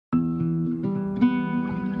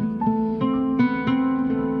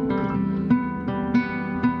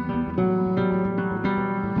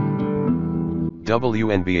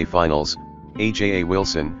WNBA Finals, Aja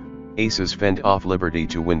Wilson, Aces fend off Liberty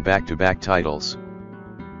to win back-to-back titles.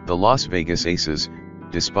 The Las Vegas Aces,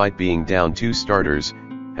 despite being down 2 starters,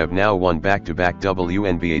 have now won back-to-back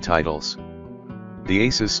WNBA titles. The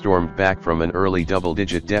Aces stormed back from an early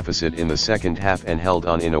double-digit deficit in the second half and held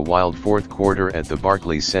on in a wild fourth quarter at the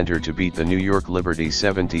Barclays Center to beat the New York Liberty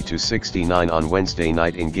 70-69 on Wednesday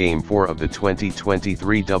night in Game 4 of the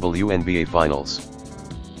 2023 WNBA Finals.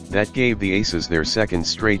 That gave the Aces their second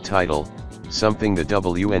straight title, something the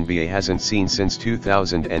WNBA hasn't seen since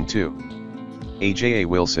 2002. Aja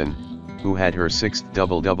Wilson, who had her 6th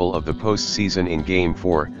double-double of the postseason in Game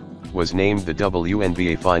 4, was named the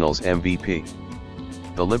WNBA Finals MVP.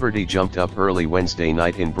 The Liberty jumped up early Wednesday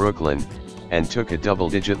night in Brooklyn, and took a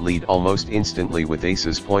double-digit lead almost instantly with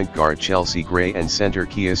Aces point guard Chelsea Gray and center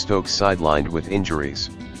Kiah Stokes sidelined with injuries.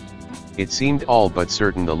 It seemed all but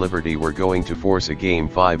certain the Liberty were going to force a Game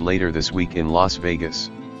 5 later this week in Las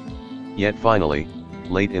Vegas. Yet finally,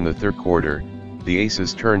 late in the third quarter, the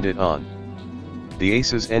Aces turned it on. The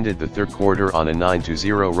Aces ended the third quarter on a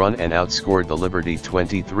 9-0 run and outscored the Liberty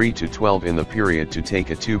 23-12 in the period to take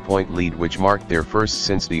a 2-point lead, which marked their first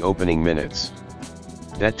since the opening minutes.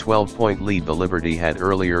 That 12-point lead the Liberty had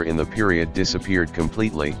earlier in the period disappeared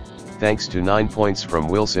completely, thanks to 9 points from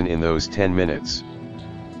Wilson in those 10 minutes.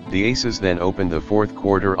 The Aces then opened the fourth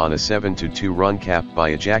quarter on a 7-2 run capped by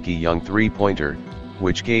a Jackie Young 3-pointer,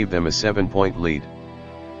 which gave them a 7-point lead.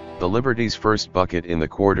 The Liberty's first bucket in the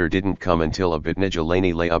quarter didn't come until a Betnijah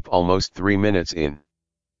Laney layup almost 3 minutes in.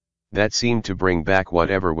 That seemed to bring back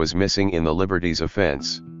whatever was missing in the Liberty's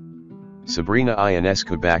offense. Sabrina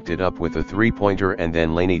Ionescu backed it up with a 3-pointer and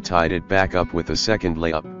then Laney tied it back up with a second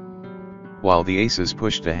layup. While the Aces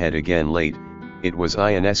pushed ahead again late, it was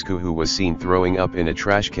Ionescu who was seen throwing up in a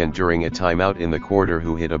trash can during a timeout in the quarter,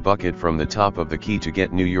 who hit a bucket from the top of the key to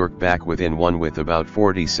get New York back within 1 with about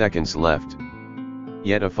 40 seconds left.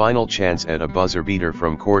 Yet a final chance at a buzzer beater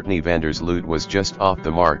from Courtney Vandersloot was just off the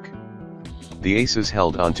mark. The Aces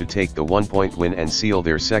held on to take the 1-point win and seal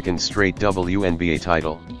their second straight WNBA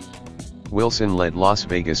title. Wilson led Las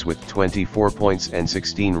Vegas with 24 points and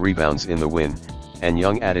 16 rebounds in the win, and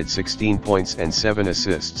Young added 16 points and 7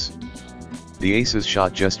 assists. The Aces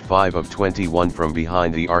shot just 5 of 21 from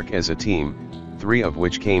behind the arc as a team, 3 of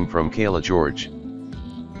which came from Kayla George.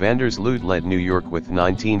 Vandersloot led New York with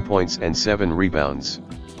 19 points and 7 rebounds.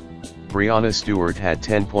 Breanna Stewart had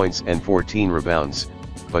 10 points and 14 rebounds,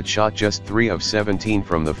 but shot just 3 of 17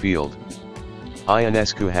 from the field.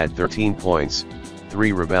 Ionescu had 13 points,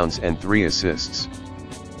 3 rebounds and 3 assists.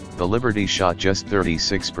 The Liberty shot just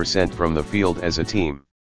 36% from the field as a team.